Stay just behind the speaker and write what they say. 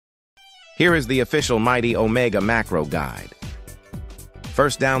Here is the official Mighty Omega macro guide.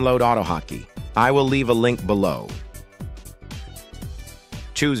 First, download AutoHotKey. I will leave a link below.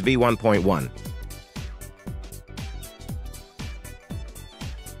 Choose v1.1.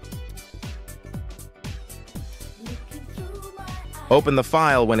 Open the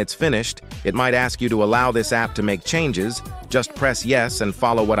file when it's finished. It might ask you to allow this app to make changes. Just press yes and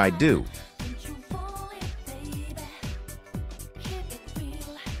follow what I do.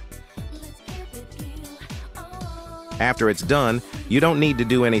 After it's done, you don't need to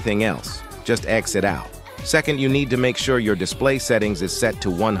do anything else. Just exit out. Second, you need to make sure your display settings is set to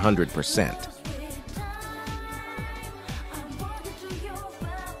 100%.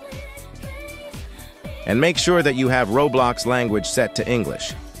 And make sure that you have Roblox language set to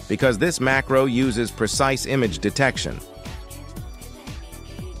English, because this macro uses precise image detection.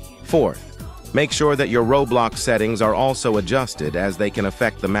 Fourth, make sure that your Roblox settings are also adjusted, as they can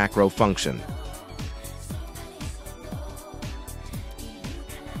affect the macro function.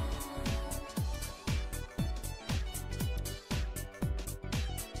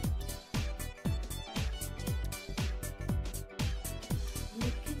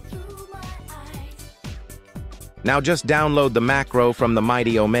 Now just download the macro from the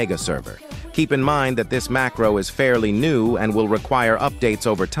Mighty Omega server. Keep in mind that this macro is fairly new and will require updates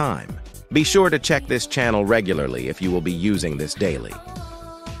over time. Be sure to check this channel regularly if you will be using this daily.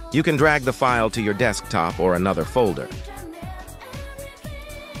 You can drag the file to your desktop or another folder.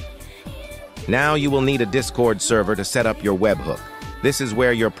 Now you will need a Discord server to set up your webhook. This is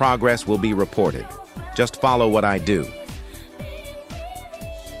where your progress will be reported. Just follow what I do.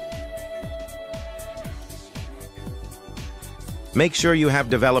 Make sure you have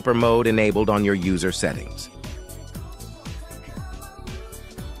developer mode enabled on your user settings.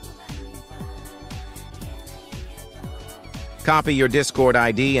 Copy your Discord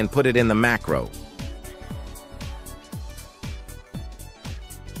ID and put it in the macro.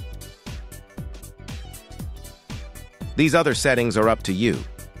 These other settings are up to you,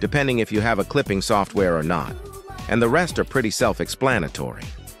 depending if you have a clipping software or not, and the rest are pretty self-explanatory.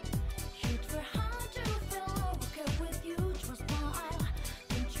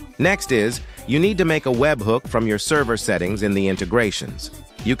 Next is, you need to make a webhook from your server settings in the integrations.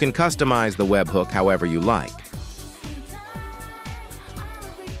 You can customize the webhook however you like.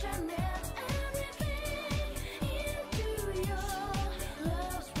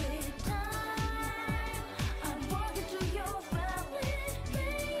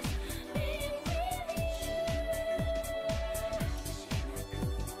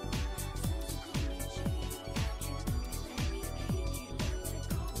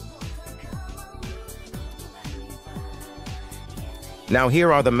 Now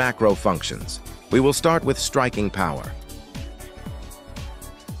here are the macro functions. We will start with striking power.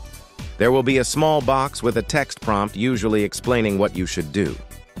 There will be a small box with a text prompt usually explaining what you should do.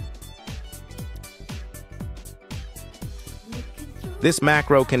 This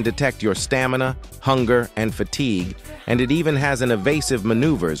macro can detect your stamina, hunger, and fatigue, and it even has an evasive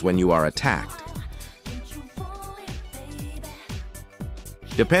maneuvers when you are attacked.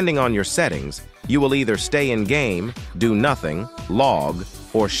 Depending on your settings, you will either stay in game, do nothing, log,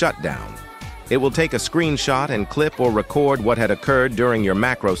 or shut down. It will take a screenshot and clip or record what had occurred during your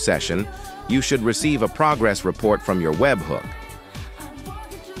macro session. You should receive a progress report from your webhook.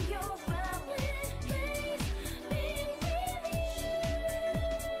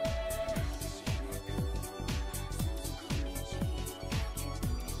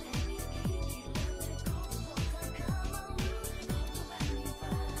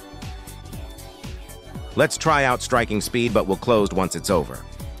 Let's try out striking speed, but we'll close once it's over.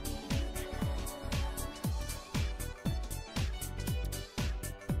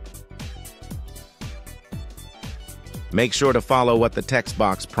 Make sure to follow what the text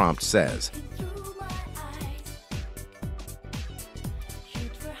box prompt says.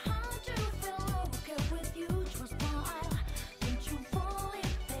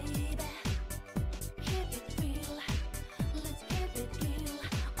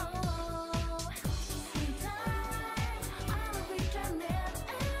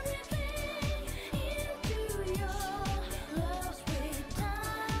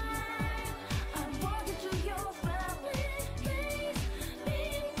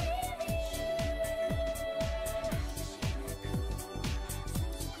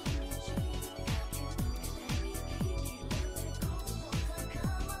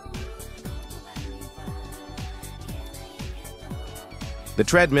 The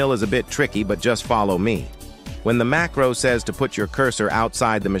treadmill is a bit tricky, but just follow me. When the macro says to put your cursor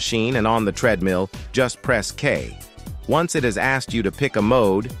outside the machine and on the treadmill, just press K. Once it has asked you to pick a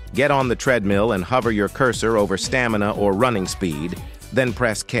mode, get on the treadmill and hover your cursor over stamina or running speed, then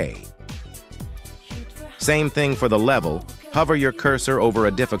press K. Same thing for the level, hover your cursor over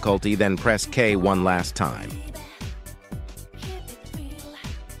a difficulty, then press K one last time.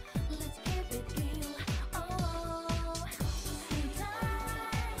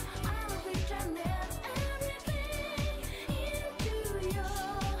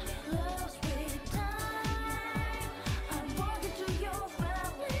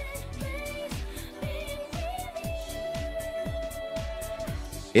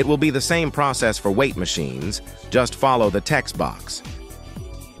 It will be the same process for weight machines, just follow the text box.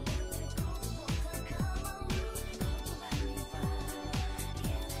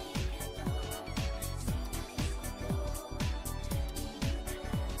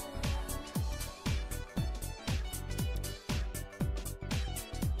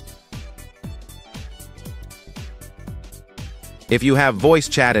 If you have voice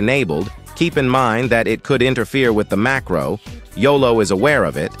chat enabled, keep in mind that it could interfere with the macro. YOLO is aware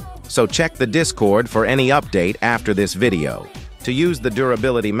of it, so check the Discord for any update after this video. To use the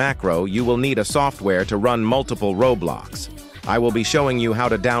durability macro, you will need a software to run multiple Roblox. I will be showing you how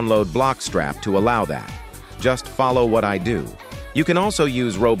to download Bloxstrap to allow that. Just follow what I do. You can also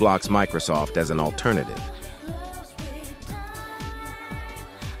use Roblox Microsoft as an alternative.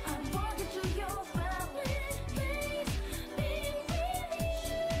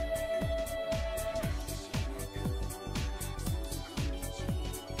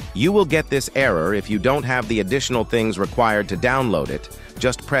 You will get this error if you don't have the additional things required to download it.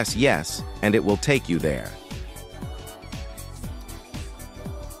 Just press yes, and it will take you there.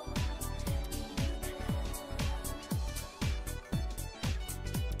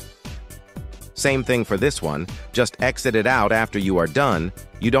 Same thing for this one, just exit it out after you are done.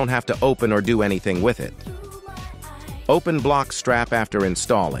 You don't have to open or do anything with it. Open Bloxstrap after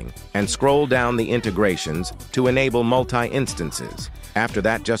installing, and scroll down the integrations to enable multi-instances. After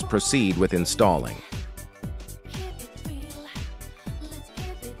that, just proceed with installing.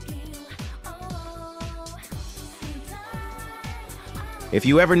 If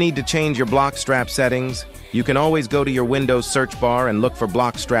you ever need to change your Bloxstrap settings, you can always go to your Windows search bar and look for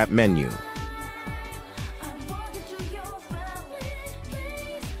Bloxstrap menu.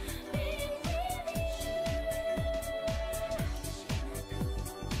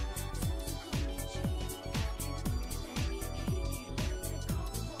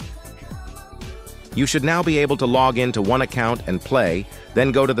 You should now be able to log into one account and play,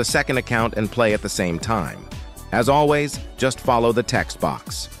 then go to the second account and play at the same time. As always, just follow the text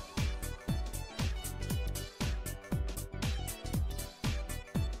box.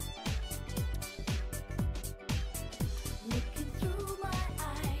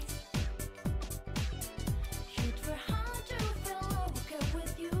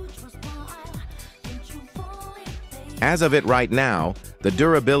 As of it right now, the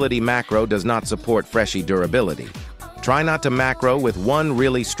durability macro does not support freshie durability. Try not to macro with one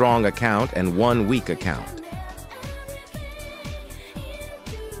really strong account and one weak account.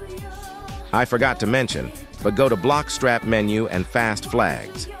 I forgot to mention, but go to Bloxstrap menu and fast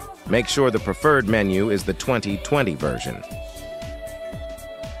flags. Make sure the preferred menu is the 2020 version.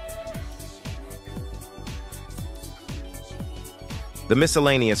 The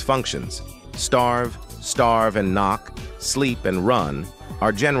miscellaneous functions, starve, and knock, sleep, and run,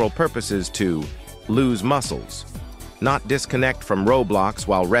 are general purposes to lose muscles, not disconnect from Roblox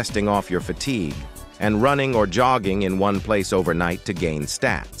while resting off your fatigue, and running or jogging in one place overnight to gain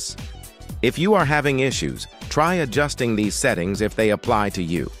stats. If you are having issues, try adjusting these settings if they apply to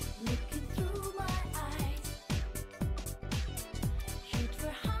you.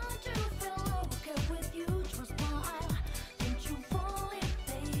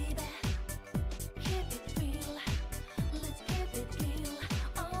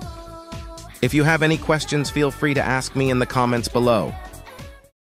 If you have any questions, feel free to ask me in the comments below.